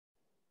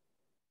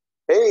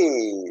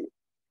Hey,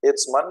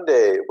 it's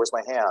Monday. Where's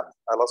my hand?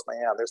 I lost my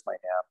hand. There's my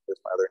hand. There's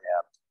my other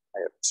hand. I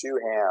have two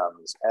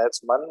hands, and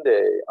it's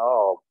Monday.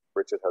 Oh,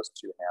 Bridget has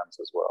two hands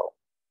as well.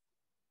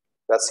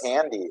 That's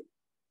handy.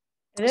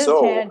 It is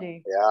So,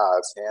 handy. yeah,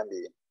 it's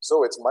handy.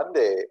 So it's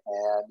Monday,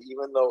 and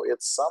even though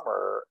it's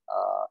summer,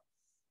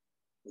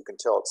 you can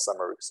tell it's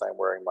summer because I'm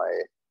wearing my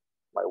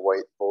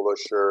white polo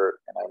shirt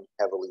and I'm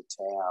heavily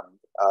tanned.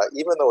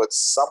 Even though it's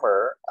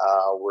summer,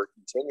 we're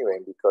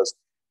continuing because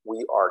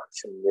we are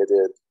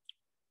committed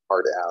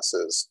hard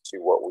asses to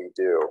what we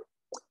do.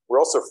 We're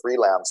also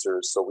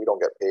freelancers, so we don't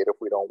get paid if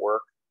we don't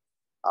work.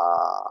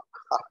 Uh,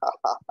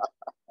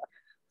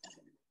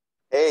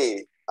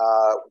 hey,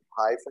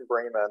 hi from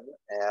Bremen,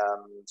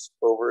 and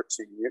over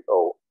to you.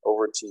 Oh,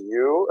 over to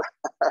you.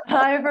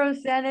 Hi from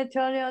San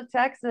Antonio,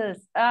 Texas.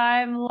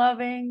 I'm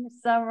loving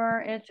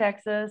summer in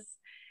Texas.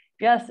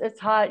 Yes, it's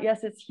hot.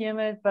 Yes, it's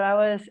humid, but I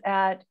was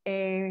at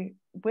a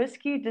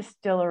whiskey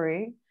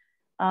distillery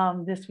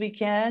this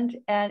weekend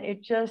and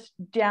it just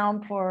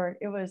downpoured.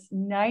 It was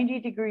 90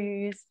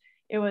 degrees.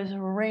 It was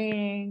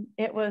raining.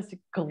 It was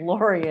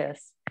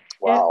glorious.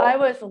 I Wow.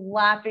 was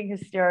laughing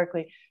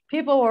hysterically.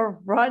 People were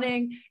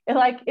running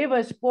like it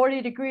was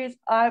 40 degrees.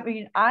 I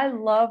mean, I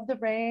love the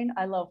rain.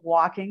 I love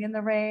walking in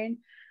the rain.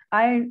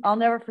 I'll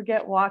never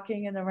forget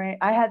walking in the rain.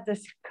 I had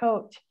this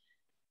coat.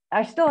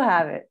 I still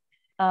have it.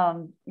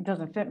 It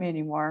doesn't fit me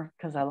anymore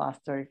because I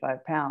lost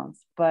 35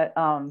 pounds. But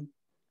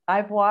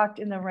I've walked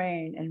in the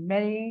rain in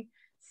many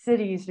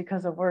cities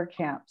because of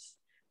WordCamps.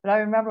 But I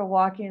remember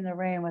walking in the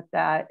rain with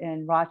that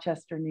in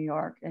Rochester, New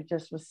York. It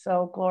just was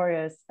so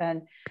glorious.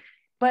 And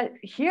but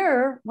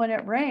here, when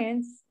it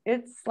rains,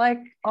 it's like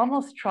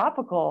almost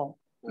tropical.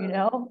 Hmm.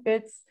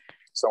 It's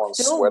Someone's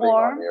still sweating on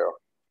warm. you.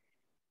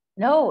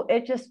 No,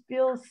 it just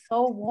feels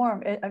so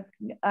warm.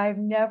 I've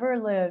never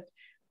lived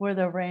where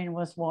the rain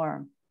was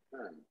warm.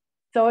 Hmm.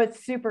 So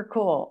it's super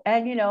cool.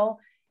 And,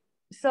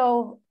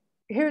 so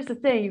here's the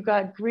thing, you've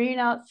got green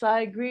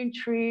outside, green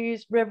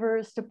trees,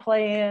 rivers to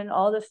play in,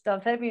 all this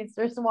stuff. That means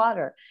there's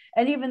water.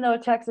 And even though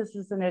Texas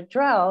is in a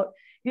drought,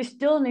 you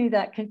still need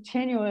that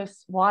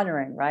continuous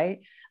watering, right?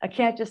 I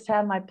can't just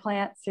have my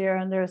plants here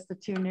and there's the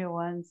two new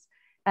ones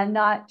and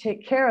not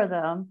take care of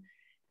them.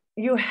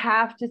 You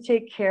have to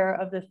take care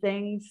of the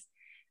things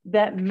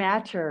that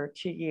matter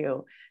to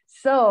you.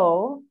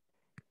 So,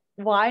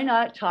 why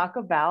not talk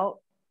about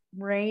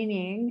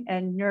raining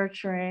and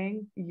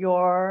nurturing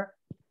your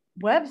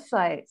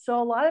website? So,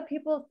 a lot of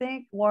people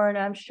think, Warren,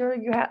 I'm sure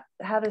you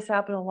have this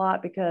happen a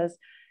lot because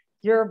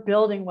you're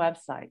building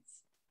websites.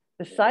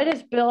 The site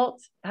is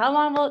built. How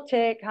long will it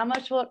take? How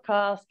much will it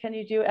cost? Can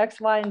you do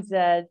X, Y, and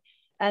Z?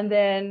 And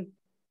then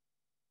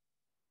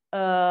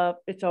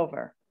it's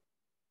over.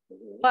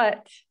 Mhm.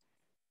 But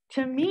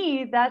to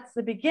me, that's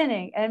the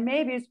beginning. And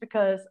maybe it's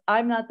because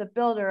I'm not the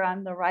builder,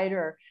 I'm the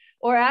writer.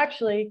 Or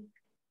actually,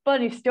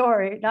 funny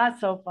story, not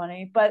so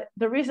funny, but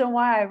the reason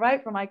why I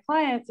write for my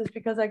clients is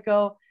because I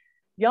go,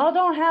 y'all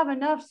don't have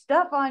enough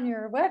stuff on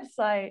your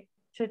website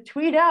to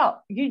tweet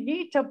out. You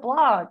need to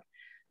blog.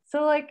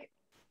 So, like,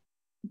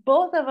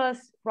 both of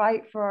us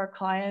write for our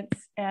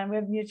clients and we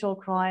have mutual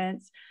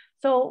clients.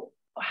 So,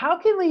 how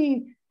can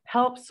we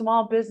help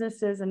small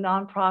businesses and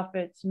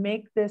nonprofits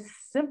make this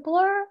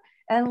simpler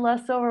and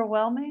less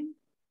overwhelming?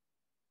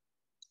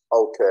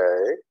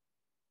 Okay.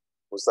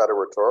 Was that a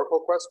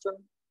rhetorical question?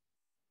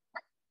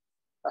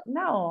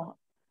 No,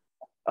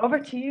 over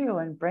to you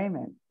in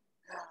Bremen.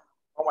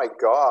 Oh my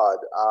God.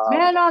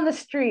 Man on the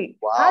street.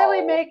 Wow.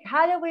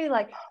 How do we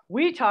like,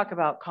 we talk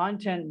about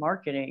content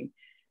marketing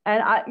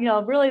and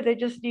really they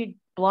just need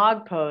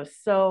blog posts.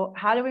 So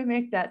how do we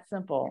make that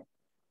simple?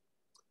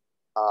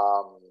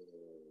 Um,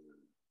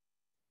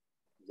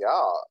 yeah.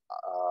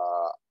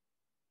 Uh,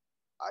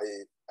 I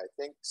I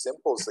think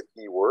simple is the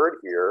key word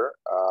here.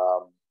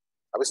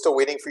 I was still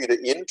waiting for you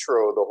to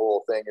intro the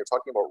whole thing. You're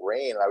talking about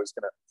rain. I was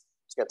gonna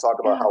talk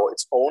about Yeah. how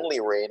it's only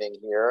raining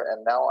here,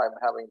 and now I'm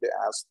having to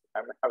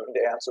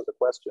answer the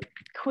question.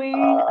 Queen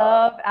Uh,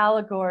 of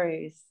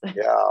allegories.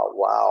 yeah,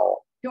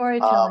 wow.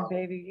 Storytelling, Um,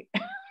 baby.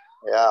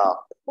 yeah.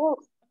 Whew.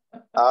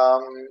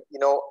 Um, you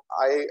know,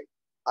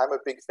 I'm a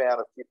big fan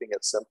of keeping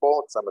it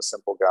simple because I'm a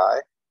simple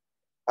guy.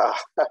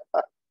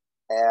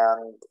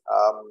 And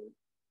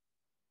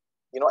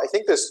I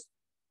think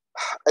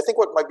I think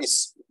what might be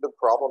the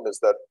problem is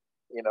that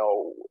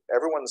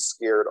everyone's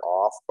scared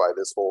off by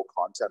this whole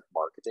content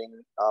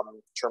marketing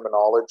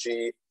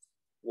terminology.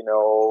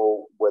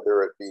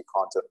 Whether it be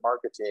content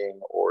marketing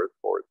or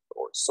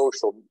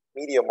social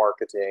media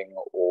marketing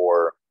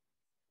or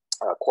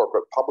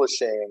corporate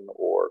publishing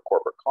or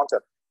corporate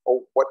content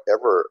or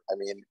whatever. I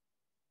mean,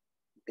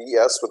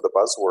 BS with the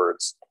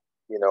buzzwords.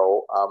 You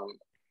know,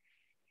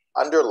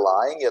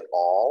 underlying it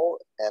all,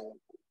 and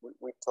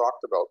we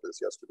talked about this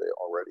yesterday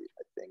already.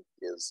 I think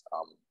is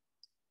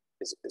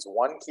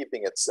one,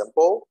 keeping it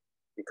simple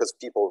because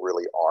people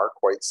really are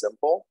quite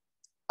simple,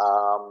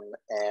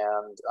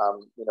 and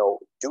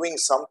doing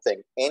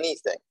something,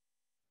 anything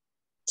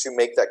to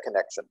make that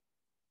connection.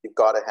 You've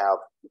got to have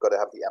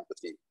the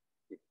empathy.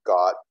 You've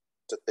got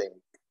to think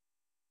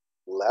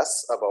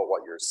less about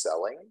what you're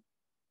selling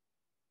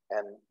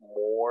and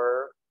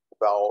more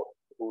about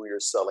who you're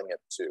selling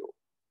it to.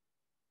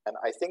 And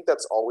I think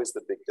that's always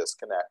the big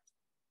disconnect.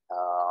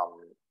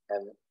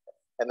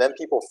 And then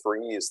people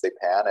freeze, they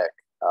panic.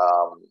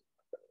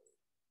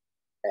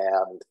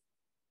 And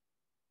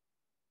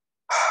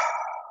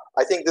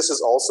I think this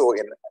is also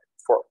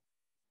for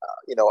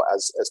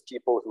as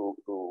people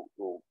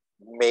who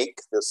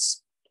make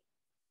this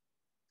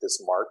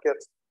market,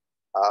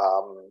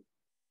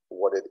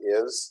 what it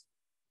is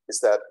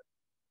that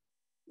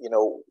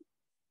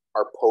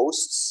our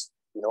posts,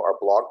 our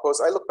blog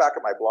posts. I look back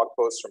at my blog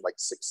posts from like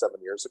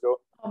 6-7 years ago.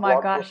 Oh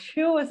my gosh,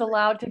 who was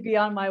allowed to be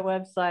on my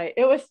website?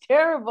 It was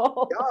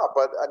terrible. Yeah,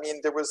 but I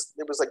mean, there was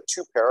like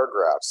 2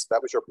 paragraphs.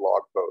 That was your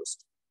blog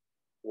post.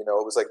 It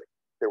was like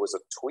there was a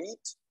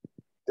tweet,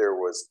 there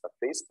was a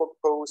Facebook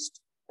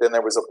post, then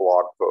there was a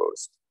blog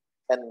post.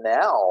 And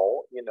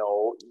now,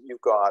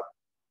 you've got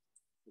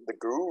the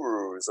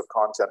gurus of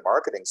content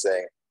marketing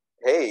saying,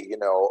 hey,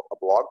 a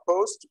blog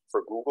post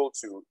for Google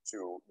to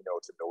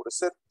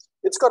notice it,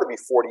 it's got to be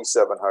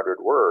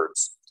 4,700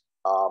 words.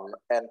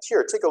 And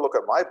here, take a look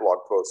at my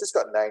blog post. It's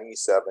got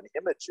 97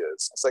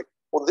 images. It's like,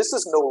 well, this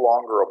is no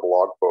longer a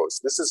blog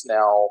post. This is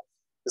now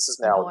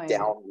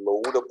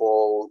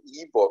downloadable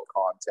ebook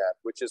content,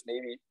 which is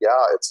maybe,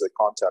 it's a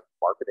content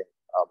marketing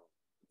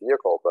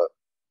vehicle. But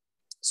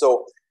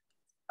so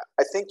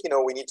I think,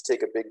 we need to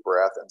take a big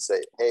breath and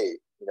say, hey,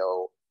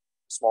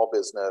 small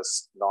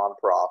business,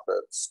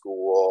 nonprofit,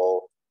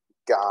 school,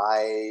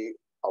 guy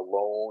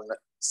alone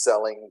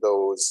selling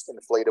those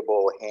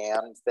inflatable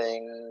hand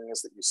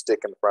things that you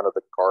stick in front of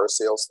the car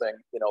sales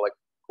thing, like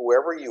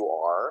whoever you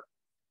are,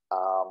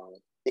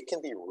 it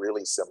can be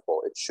really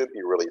simple. It should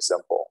be really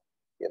simple,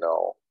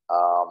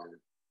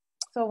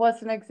 So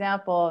what's an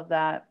example of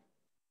that?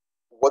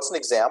 What's an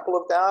example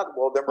of that?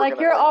 Well, then we're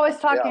you're always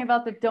talking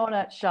about the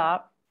donut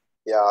shop.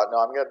 Yeah, no,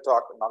 I'm not going to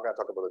talk about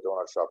the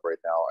donut shop right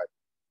now. I'm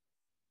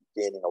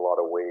gaining a lot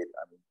of weight.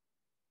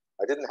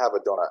 I didn't have a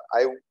donut.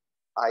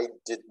 I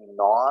did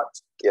not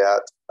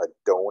get a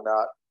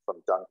donut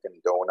from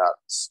Dunkin'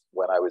 Donuts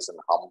when I was in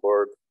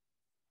Hamburg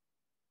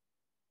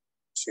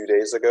 2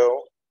 days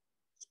ago.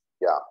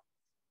 Yeah.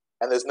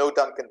 And there's no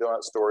Dunkin'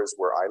 Donut stores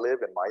where I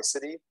live in my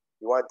city.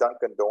 You want a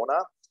Dunkin'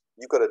 Donut,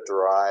 you got to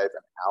drive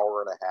an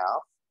hour and a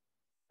half.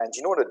 And do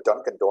you know what a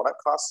Dunkin' Donut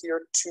costs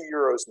here?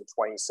 €2.20 a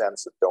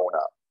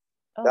donut.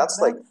 Oh, that's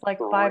like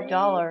 $5.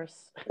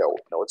 No,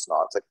 it's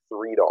not. It's like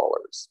 $3.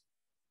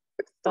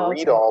 Like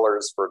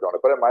 $3 for a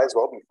donut, but it might as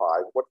well be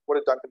 $5. What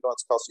did Dunkin'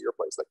 Donuts cost at your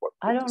place? Like what?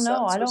 I don't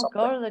know. I don't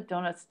go to the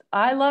donuts.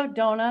 I love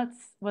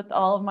donuts with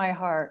all of my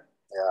heart.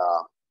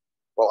 Yeah.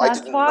 Well,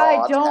 that's why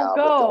I don't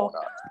go.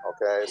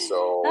 Okay,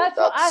 so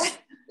I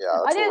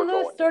didn't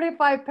lose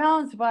 35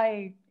 pounds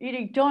by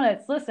eating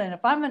donuts. Listen,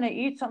 if I'm going to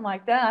eat something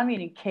like that, I'm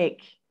eating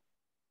cake.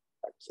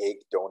 A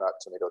cake, donut,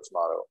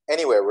 tomato.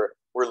 Anyway,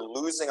 we're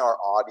losing our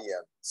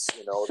audience.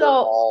 So they're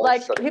all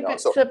keep it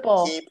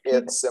simple. Keep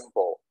it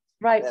simple.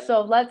 Right.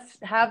 So let's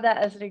have that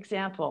as an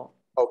example.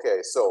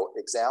 Okay. So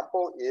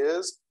example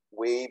is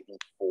way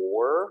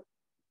before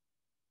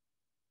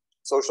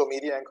social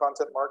media and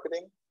content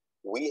marketing.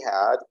 We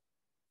had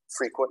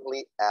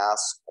frequently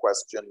asked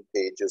question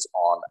pages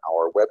on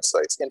our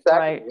websites. In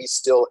fact, we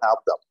still have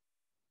them,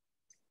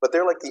 but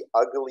they're like the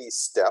ugly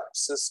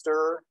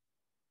stepsister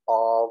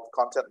of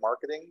content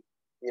marketing.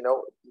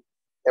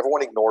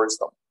 Everyone ignores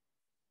them.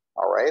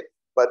 All right.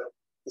 But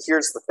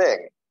here's the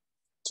thing,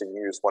 to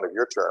use one of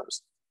your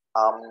terms,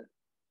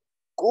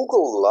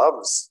 Google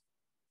loves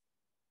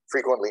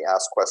frequently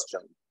asked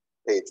question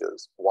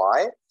pages.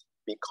 Why?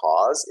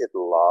 Because it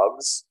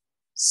loves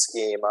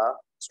schema,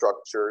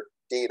 structured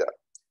data.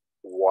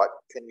 What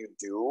can you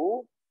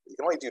do? You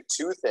can only do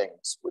 2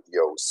 things with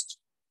Yoast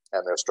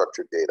and their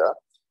structured data,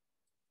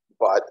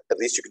 but at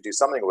least you can do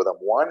something with them.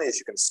 One is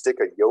you can stick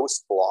a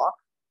Yoast block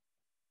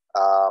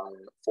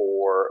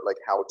for like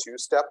how-to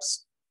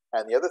steps.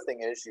 And the other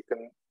thing is you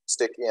can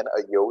stick in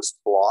a Yoast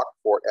block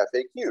for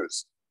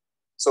FAQs.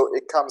 So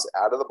it comes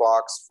out of the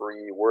box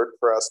free,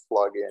 WordPress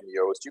plugin,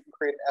 Yoast. You can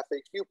create an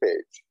FAQ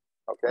page.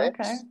 Okay.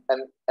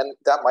 And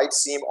that might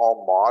seem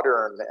all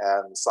modern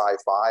and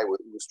sci-fi with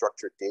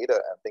structured data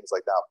and things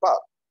like that. But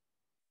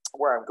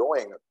where I'm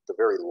going the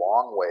very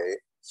long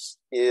way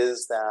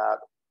is that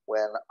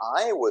when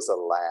I was a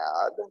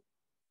lad,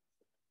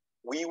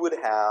 we would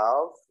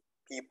have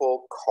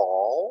people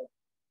call,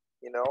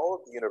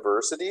 the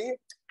university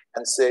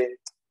and say,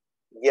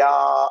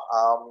 yeah,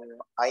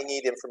 I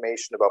need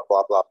information about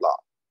blah, blah, blah.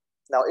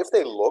 Now, if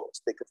they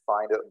looked, they could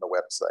find it on the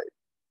website,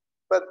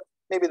 but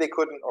maybe they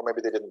couldn't, or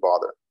maybe they didn't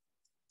bother.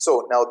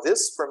 So now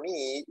this for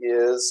me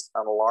is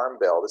an alarm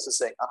bell. This is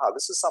saying,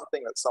 this is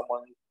something that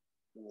someone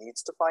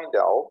needs to find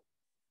out.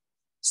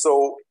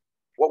 So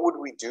what would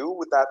we do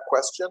with that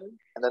question?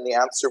 And then the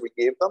answer we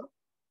gave them?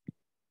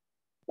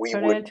 We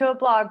Turn it into a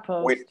blog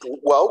post. We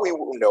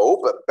know,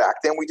 but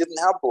back then we didn't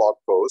have blog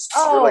posts.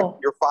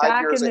 You're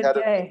 5 years ahead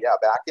of me. Yeah,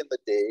 back in the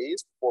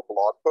days before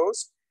blog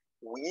posts,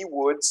 we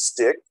would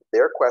stick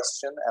their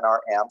question and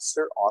our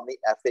answer on the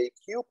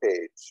FAQ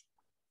page.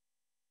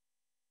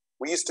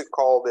 We used to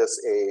call this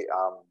a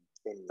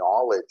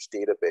knowledge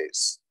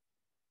database,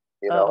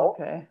 you know?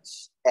 Okay.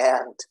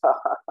 And,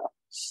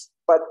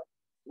 but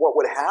what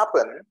would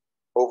happen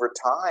over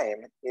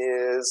time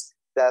is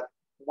that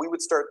we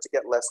would start to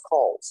get less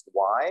calls.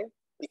 Why?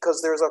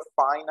 Because there's a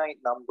finite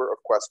number of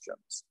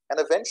questions. And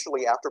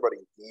eventually, after about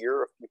a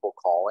year of people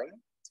calling,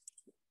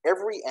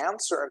 every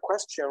answer and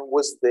question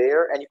was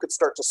there, and you could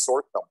start to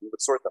sort them. We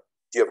would sort them.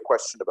 Do you have a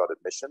question about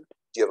admission?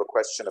 Do you have a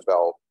question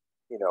about,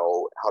 you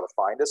know, how to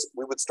find us?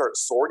 We would start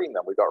sorting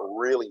them. We got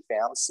really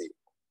fancy,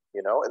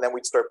 you know, and then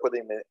we'd start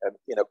putting them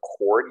in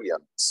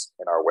accordions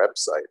in our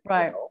website.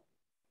 Right. You know?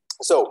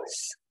 So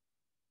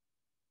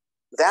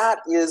that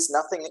is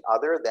nothing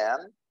other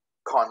than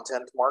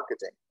content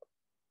marketing.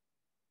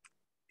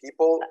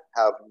 People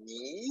have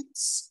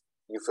needs.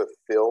 You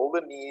fulfill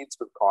the needs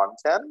with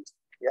content.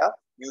 Yeah.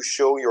 You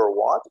show your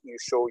what? You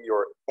show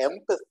your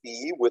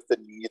empathy with the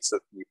needs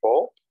of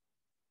people.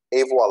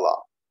 Et voila.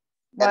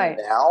 Right.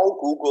 And now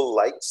Google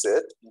likes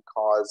it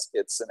because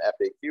it's an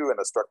FAQ and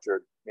a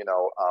structured, you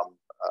know,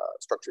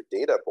 structured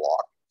data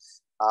block.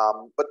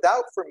 But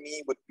that for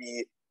me would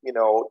be, you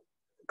know,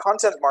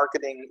 content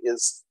marketing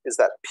is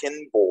that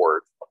pin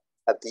board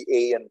at the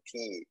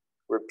A&P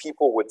where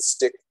people would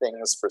stick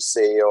things for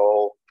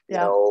sale, you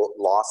know,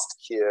 lost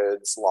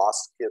kids,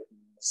 lost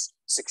kittens,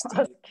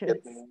 16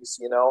 kittens,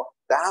 you know,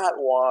 that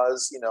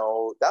was, you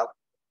know, that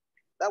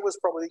was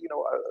probably, you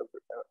know,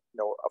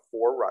 a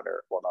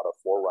forerunner. Well, not a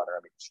forerunner.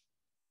 I mean,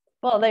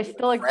 well, they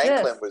still exist.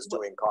 Franklin was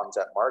doing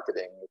content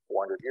marketing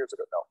 400 years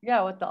ago. No.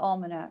 Yeah, with the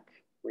almanac.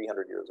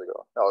 300 years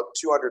ago. No,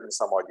 200 and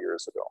some odd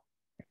years ago.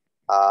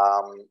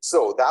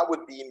 So that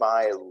would be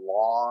my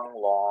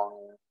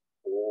long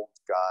old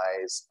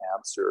guy's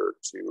answer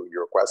to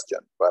your question.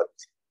 But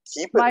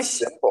keep it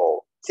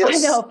simple.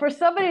 Kiss. I know. For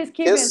somebody who's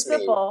keeping it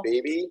simple,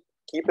 me, baby.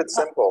 Keep it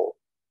simple.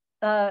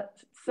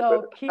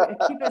 So keep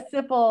it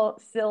simple,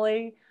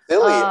 silly.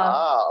 Silly.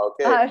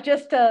 Okay.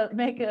 Just to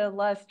make it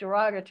less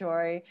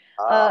derogatory.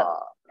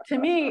 To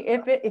me,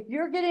 if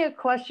you're getting a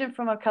question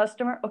from a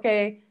customer,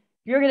 okay,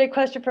 you're getting a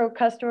question from a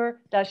customer,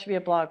 that should be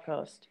a blog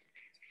post.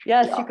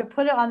 Yes, you could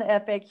put it on the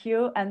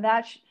FAQ, and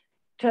that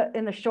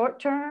in the short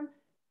term,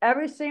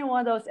 every single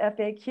one of those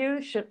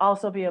FAQs should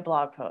also be a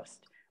blog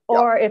post.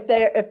 Or if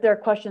there are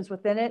questions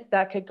within it,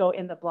 that could go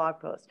in the blog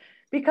post.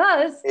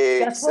 Because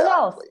guess what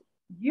else?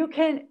 You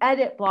can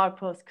edit blog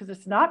posts because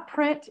it's not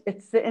print,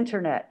 it's the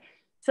internet.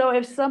 So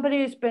if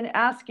somebody's been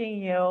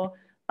asking you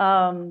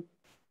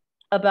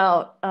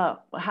about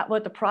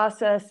what the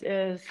process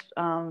is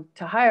to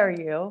hire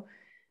you,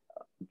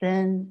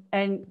 and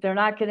they're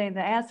not getting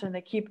the answer and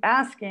they keep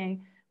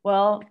asking,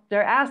 well,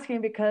 they're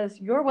asking because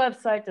your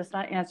website does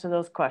not answer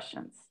those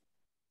questions.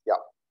 Yeah.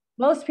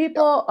 Most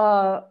people,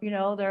 you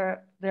know,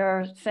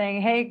 they're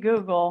saying, hey,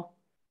 Google,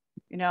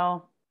 you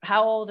know,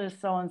 how old is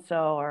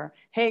so-and-so? Or,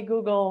 hey,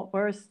 Google,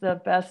 where's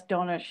the best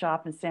donut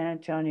shop in San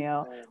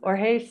Antonio? Or,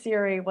 hey,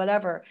 Siri,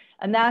 whatever.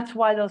 And that's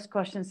why those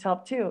questions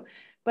help too.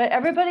 But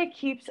everybody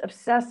keeps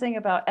obsessing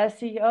about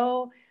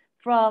SEO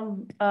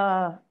from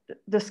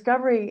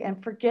discovery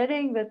and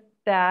forgetting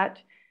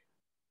that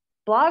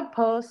blog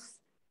posts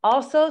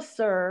also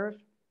serve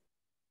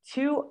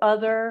two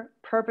other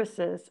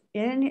purposes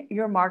in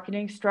your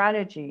marketing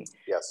strategy.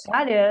 Yes.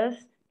 That is,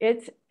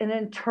 it's an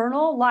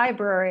internal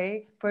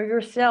library for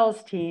your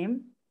sales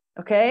team,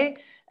 okay?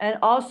 And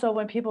also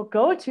when people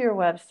go to your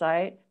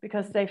website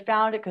because they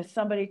found it because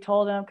somebody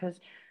told them, because,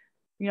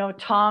 you know,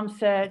 Tom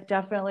said,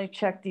 definitely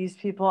check these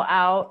people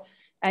out.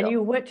 And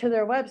you went to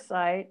their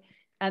website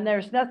and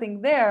there's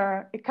nothing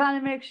there, it kind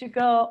of makes you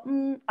go,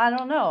 I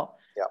don't know.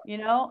 Yeah. You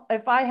know,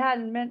 if I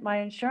hadn't met my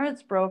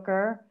insurance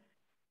broker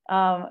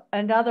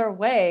another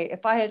way,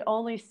 if I had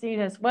only seen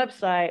his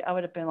website, I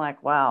would have been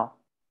like, wow,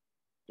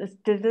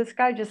 did this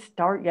guy just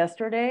start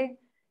yesterday?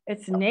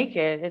 It's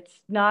naked.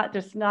 It's not,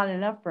 just not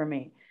enough for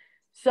me.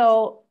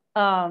 So,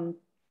 so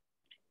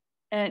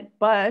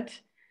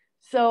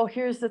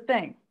here's the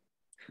thing.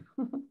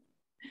 When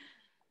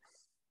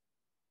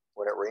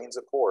it rains,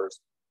 it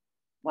pours.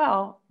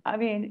 Well, I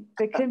mean,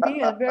 it can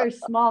be a very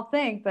small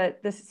thing, but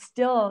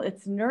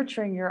it's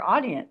nurturing your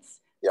audience.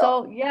 Yeah.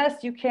 So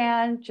yes, you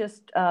can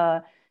just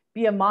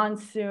be a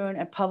monsoon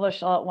and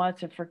publish all at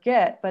once and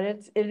forget, but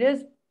it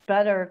is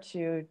better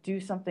to do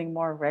something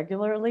more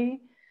regularly.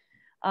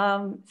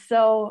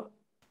 So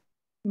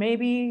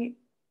maybe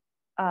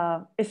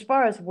as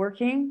far as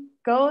working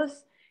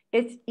goes,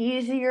 it's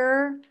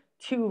easier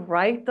to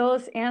write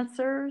those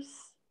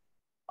answers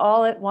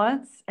all at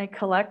once and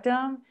collect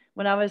them.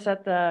 When I was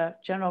at the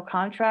general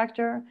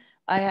contractor,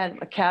 I had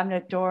a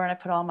cabinet door and I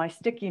put all my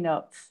sticky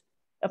notes,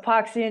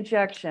 epoxy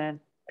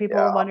injection. People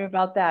were wondering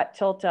about that,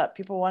 tilt up,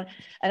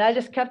 and I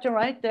just kept them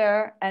right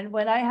there. And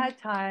when I had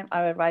time,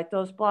 I would write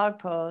those blog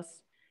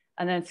posts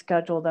and then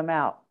schedule them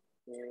out.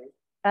 Mm-hmm.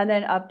 And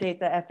then update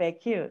the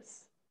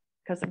FAQs,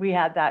 because we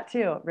had that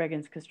too at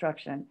Riggins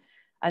Construction.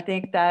 I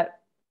think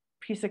that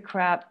piece of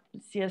crap,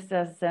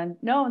 CSS, and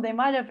no, they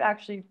might have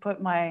actually put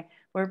my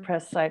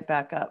WordPress site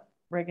back up,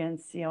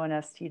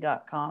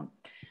 rigginsconst.com.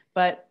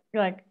 But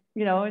like,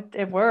 you know,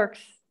 it works.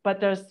 but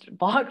those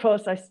blog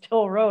posts I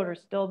still wrote are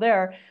still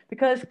there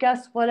because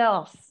guess what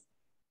else?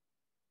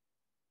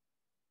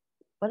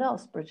 What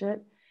else,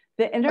 Bridget?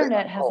 The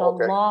internet has a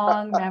okay.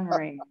 long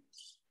memory.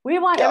 We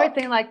want Yeah.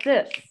 everything like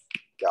this.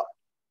 Yeah.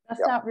 That's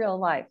Yeah. not real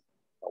life.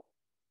 Nope.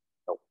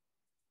 Nope.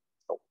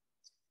 Nope.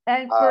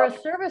 And for a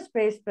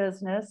service-based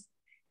business,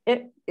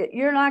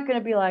 you're not going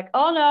to be like,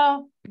 oh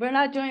no, we're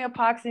not doing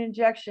epoxy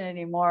injection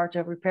anymore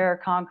to repair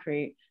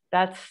concrete.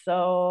 That's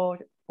so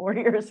 4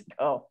 years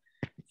ago.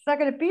 It's not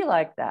going to be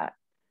like that.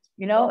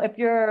 You know,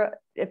 No.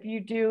 if you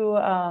do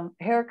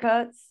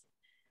haircuts,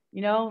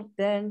 you know,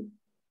 then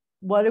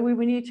what do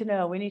we need to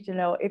know? We need to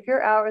know if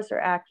your hours are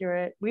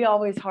accurate. We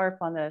always harp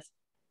on this.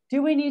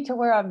 Do we need to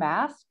wear a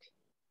mask?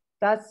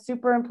 That's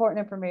super important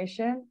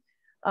information.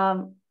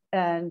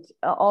 And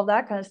all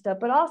that kind of stuff.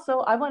 But also,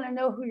 I want to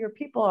know who your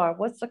people are.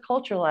 What's the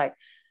culture like?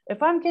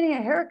 If I'm getting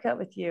a haircut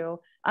with you,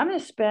 I'm going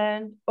to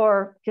spend,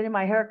 or getting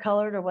my hair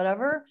colored or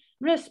whatever,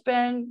 I'm going to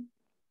spend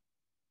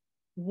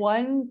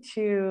 1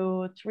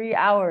 to 3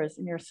 hours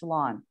in your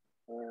salon.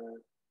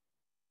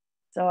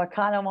 So I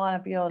kind of want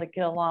to be able to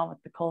get along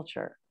with the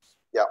culture.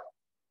 Yeah.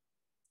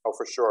 Oh,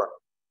 for sure.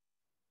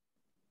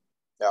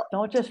 Yeah.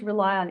 Don't just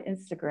rely on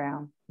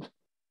Instagram.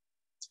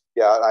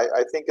 Yeah,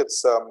 I think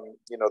it's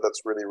you know,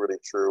 that's really, really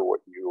true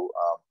what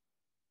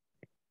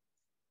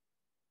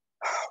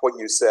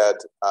you said.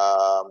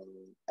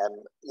 And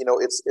you know,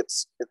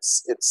 it's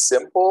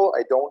simple.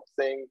 I don't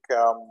think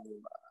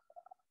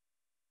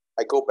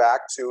I go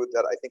back to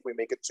that. I think we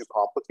make it too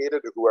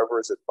complicated, or whoever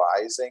is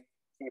advising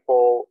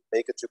people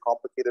make it too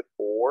complicated,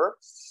 or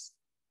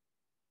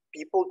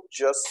people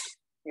just,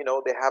 you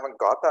know, they haven't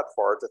got that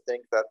far to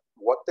think that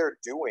what they're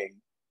doing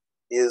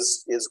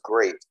is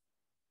great,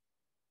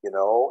 you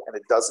know, and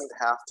it doesn't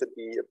have to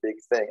be a big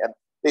thing. And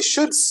they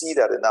should see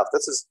that enough.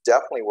 This is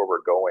definitely where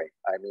we're going.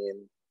 I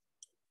mean,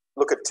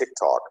 look at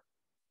TikTok.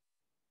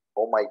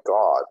 Oh my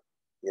God,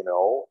 you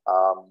know,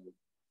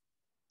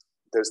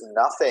 there's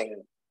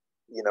nothing,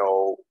 you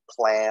know,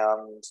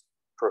 planned,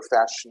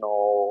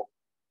 professional,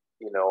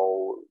 you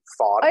know,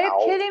 thought Are you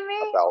out kidding me?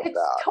 about It's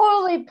that.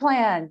 totally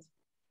planned.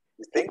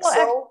 You think People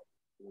so?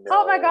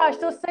 Oh my gosh,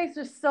 No. those things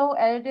are so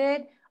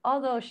edited. All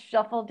those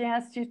shuffle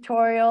dance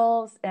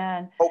tutorials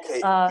and Okay,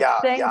 yeah,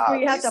 things where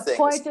you have these to things,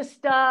 point to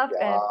stuff and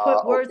yeah,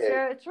 put words okay,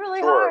 there. It's really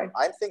sure. hard.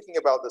 I'm thinking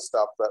about the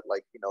stuff that,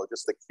 like, you know,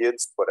 just the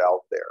kids put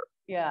out there,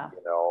 Yeah.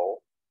 you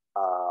know,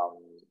 um,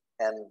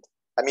 and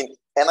I mean,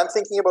 and I'm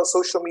thinking about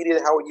social media,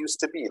 how it used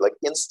to be, like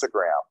Insta,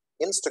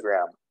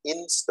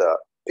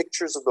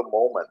 pictures of the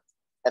moment.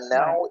 And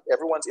now Right.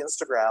 everyone's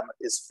Instagram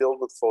is filled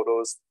with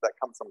photos that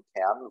come from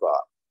Canva,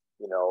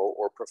 you know,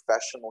 or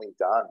professionally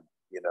done,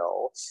 you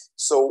know.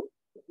 So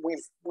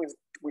we've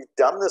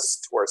done this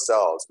to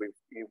ourselves.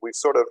 We've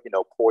sort of, you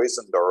know,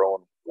 poisoned our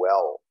own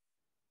well,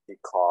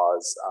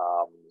 because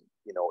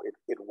you know,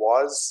 it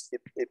was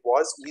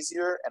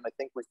easier, and I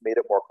think we've made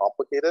it more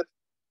complicated.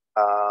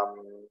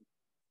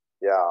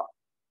 Yeah.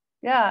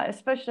 Yeah,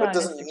 especially But it on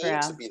doesn't need to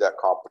Instagram. be that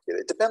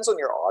complicated. It depends on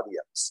your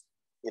audience.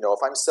 You know, if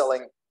I'm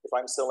selling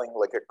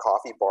like a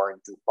coffee bar in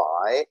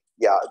Dubai,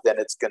 yeah, then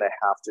it's going to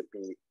have to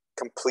be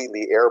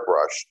completely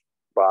airbrushed.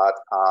 But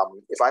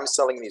if I'm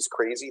selling these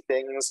crazy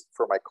things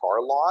for my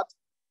car lot,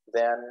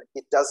 then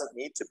it doesn't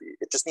need to be.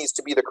 It just needs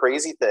to be the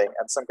crazy thing,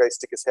 and some guy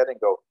stick his head and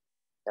go,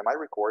 "Am I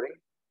recording?"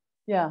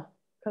 Yeah,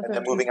 because And it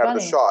then would be moving out of the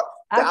funny. shot.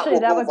 That Actually, will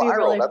that go would be viral.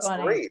 really That's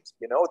funny. great.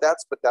 You know,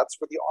 that's for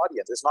the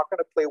audience. It's not going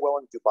to play well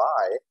in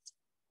Dubai,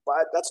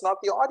 but that's not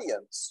the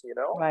audience, you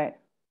know? Right.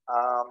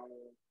 Um,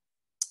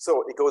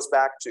 so it goes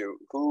back to,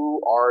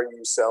 who are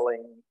you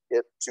selling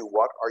it to?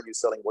 What are you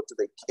selling? What do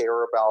they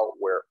care about?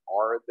 Where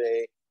are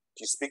they?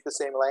 Do you speak the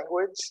same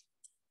language?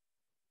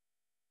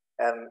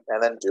 And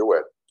then do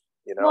it,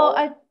 you know?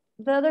 Well,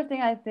 the other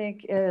thing I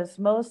think is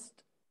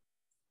most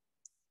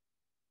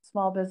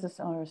small business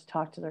owners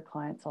talk to their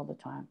clients all the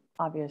time.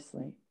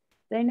 Obviously,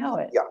 they know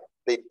it. Yeah,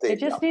 They yeah,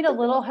 just need a they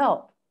little know.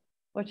 help,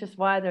 which is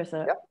why there's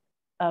Yeah.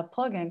 a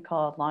plugin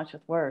called Launch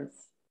with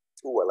Words.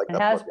 Ooh, I like It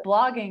that has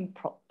plugin.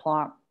 blogging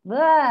prompt.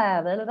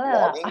 Blah, blah,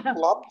 blah. Blogging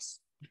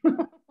clubs?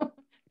 Blogging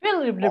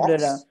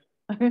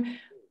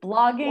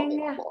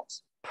Blogging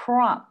clubs.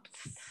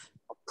 prompts.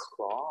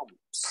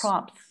 Prompts.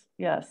 Prompts.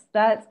 Yes,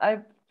 that's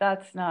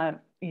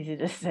not easy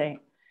to say.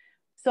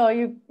 So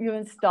you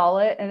install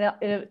it,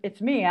 and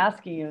it's me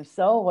asking you.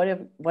 So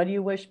what do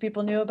you wish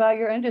people knew about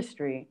your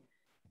industry?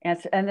 And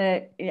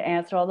then you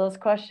answer all those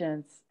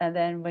questions. And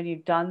then when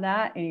you've done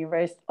that and you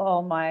erased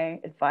all my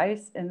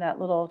advice in that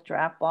little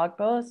draft blog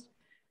post,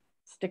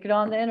 stick it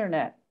on the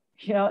internet.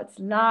 You know, it's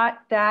not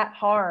that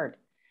hard.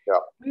 Yeah.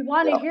 We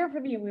want to Yeah. hear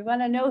from you. We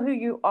want to know who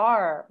you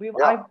are.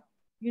 Yeah.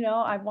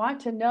 I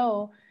want to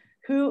know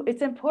who.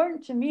 It's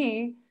important to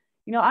me.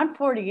 You know, I'm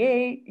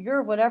 48.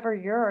 You're whatever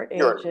your age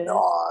You're is.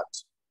 not.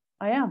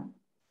 I am.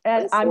 Are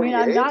And you I mean,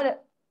 48?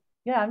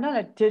 I'm not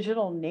a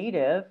digital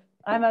native.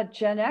 I'm a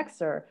Gen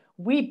Xer.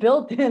 We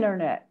built the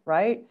internet,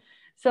 right?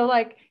 So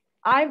like,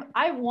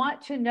 I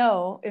want to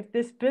know if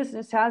this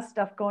business has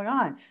stuff going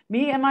on.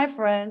 Me and my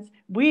friends,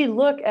 we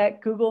look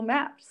at Google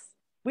Maps.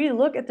 We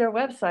look at their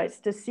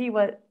websites to see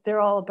what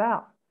they're all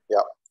about.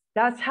 Yeah.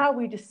 That's how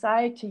we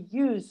decide to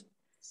use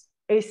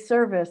a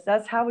service.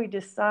 That's how we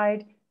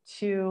decide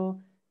to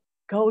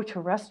go to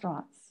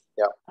restaurants.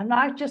 Yeah. I'm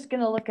not just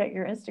going to look at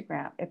your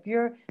Instagram. If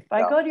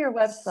I go to your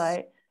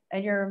website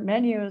and your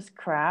menu is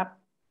crap,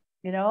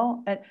 you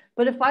know,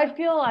 but if I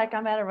feel like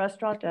I'm at a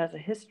restaurant that has a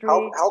history.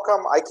 How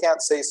come I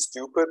can't say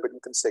stupid, but you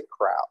can say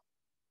crap?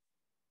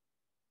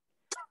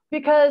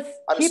 Because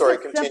continue.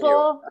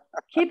 Simple.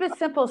 Keep it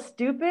simple.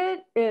 Stupid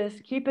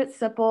is keep it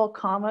simple,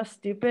 comma,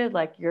 stupid,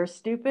 like you're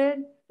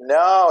stupid.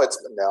 No,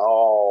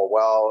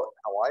 well,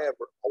 how I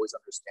always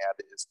understand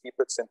it is keep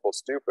it simple,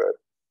 stupid,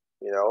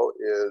 you know,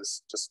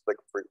 is just like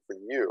for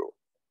you.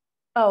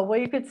 Oh, well,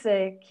 you could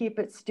say keep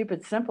it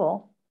stupid,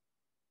 simple.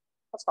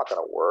 That's not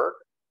going to work.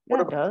 Yeah,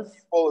 what it does.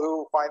 People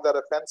who find that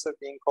offensive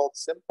being called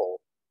simple?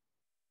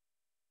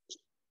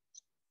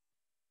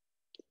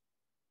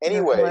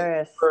 Anyway,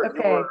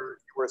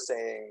 you were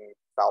saying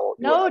foul.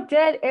 No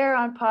dead air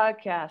on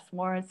podcasts,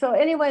 Warren. So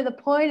anyway, the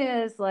point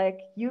is like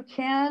you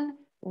can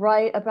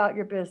write about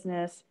your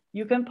business,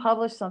 you can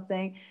publish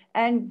something,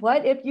 and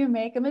what if you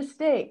make a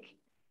mistake?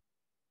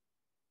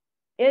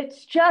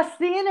 It's just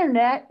the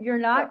internet. You're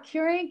not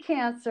curing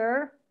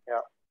cancer.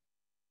 Yeah.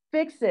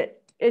 Fix it.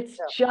 It's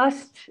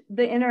just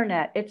the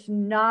internet. It's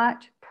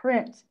not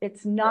print.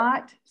 It's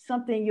not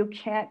something you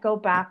can't go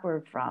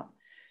backward from.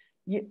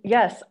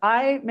 Yes,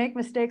 I make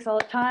mistakes all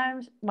the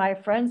time. My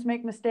friends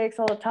make mistakes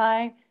all the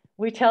time.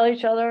 We tell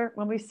each other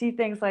when we see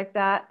things like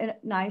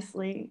that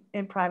nicely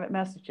in private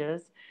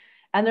messages.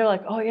 And they're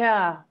like, oh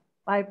yeah,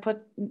 I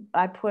put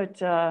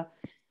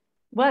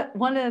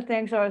one of the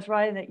things I was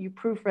writing that you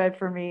proofread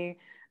for me,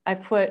 I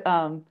put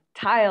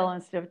tile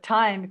instead of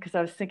time because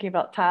I was thinking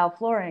about tile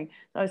flooring.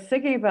 I was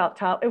thinking about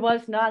tile. It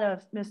was not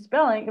a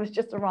misspelling. It was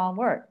just the wrong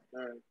word.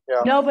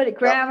 No, but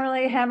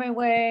Grammarly,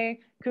 Hemingway,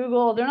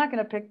 Google, they're not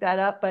going to pick that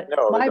up. But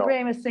my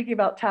brain was thinking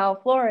about tile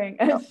flooring.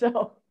 And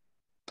so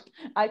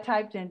I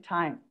typed in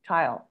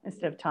tile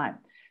instead of time.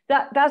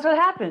 That's what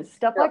happens.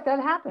 Stuff like that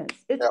happens.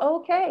 It's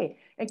okay.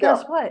 And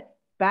guess what?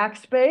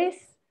 Backspace.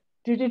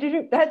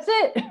 That's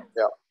it.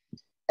 Yeah.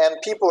 And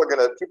people are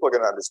gonna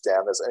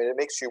understand this. I mean, it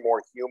makes you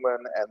more human,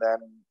 and then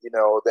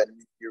then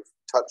you've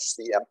touched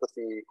the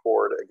empathy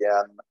chord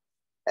again.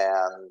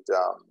 And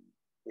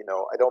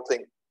I don't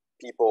think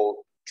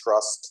people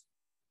trust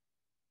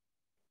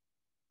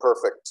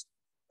perfection.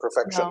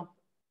 No,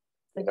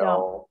 they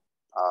don't.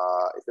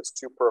 If it's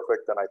too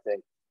perfect, then I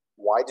think,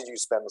 why did you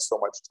spend so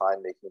much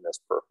time making this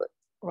perfect?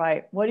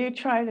 Right. What are you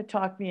trying to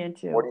talk me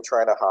into? What are you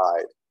trying to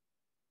hide?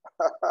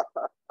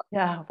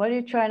 Yeah. What are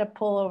you trying to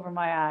pull over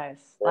my eyes?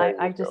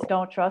 I just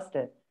don't trust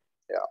it.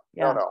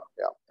 Yeah. No.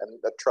 Yeah. And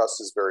that trust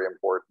is very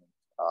important.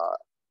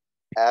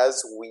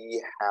 As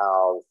we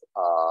have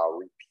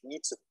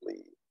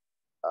repeatedly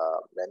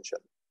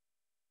mentioned.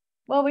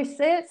 Well, we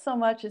say it so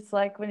much. It's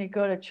like when you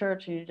go to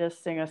church and you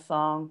just sing a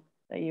song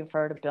that you've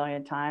heard a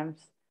billion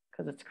times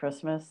because it's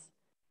Christmas.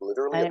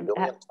 Literally a billion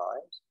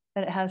times.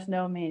 And it has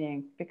no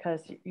meaning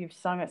because you've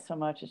sung it so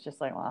much. It's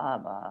just like blah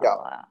blah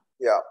blah.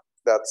 Yeah.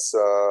 That's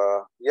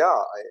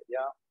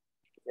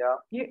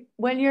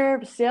when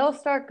your sales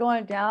start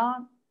going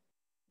down,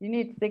 you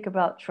need to think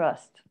about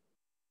trust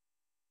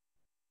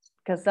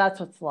because that's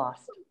what's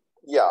lost.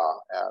 Yeah,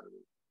 and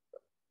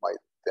might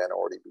then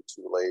already be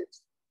too late.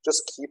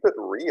 Just keep it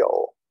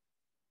real.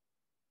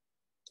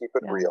 Keep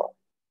it real.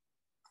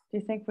 Do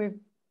you think we've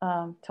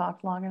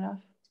talked long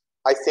enough?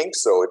 I think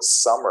so.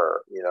 It's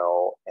summer,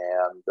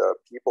 and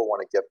people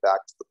want to get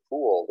back to the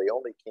pool. They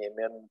only came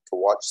in to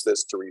watch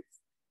this to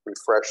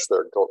refresh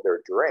their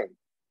drink.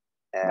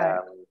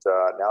 And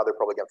now they're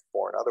probably going to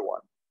pour another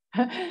one.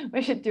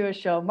 We should do a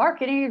show.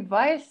 Marketing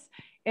advice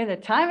in the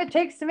time it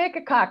takes to make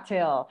a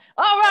cocktail.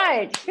 All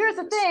right, here's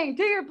the thing.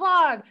 Do your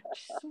blog.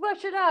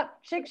 Switch it up.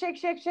 Shake, shake,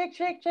 shake, shake,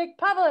 shake, shake,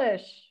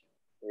 publish.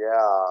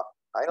 Yeah,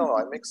 I don't know.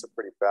 I mix it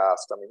pretty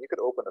fast. I mean, you could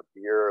open a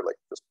beer, like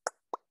just...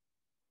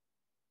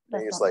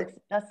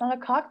 That's not a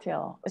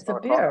cocktail. It's a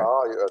beer.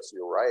 Oh, yes,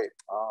 you're right.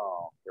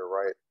 Oh, you're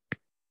right.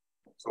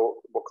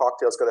 So, well,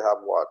 cocktail's got to have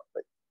what?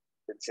 Like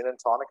the gin and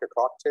tonic, a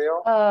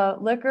cocktail?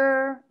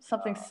 Liquor,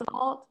 something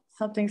salt,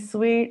 something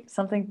sweet,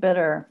 something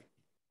bitter.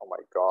 Oh my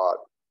God.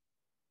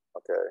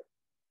 Okay.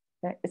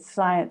 It's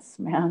science,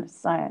 man. It's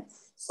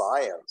science.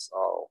 Science.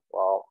 Oh,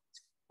 well,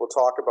 we'll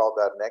talk about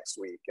that next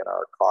week in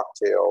our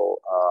cocktail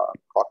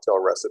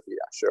recipe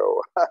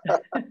show.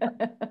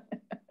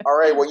 All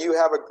right. Well, you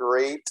have a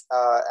great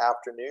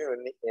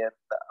afternoon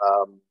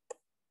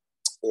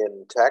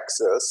in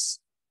Texas,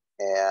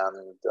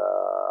 and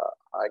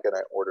I'm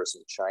gonna order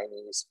some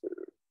Chinese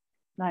food.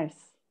 Nice.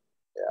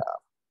 Yeah.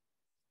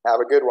 Have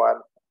a good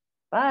one.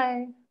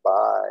 Bye.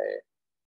 Bye.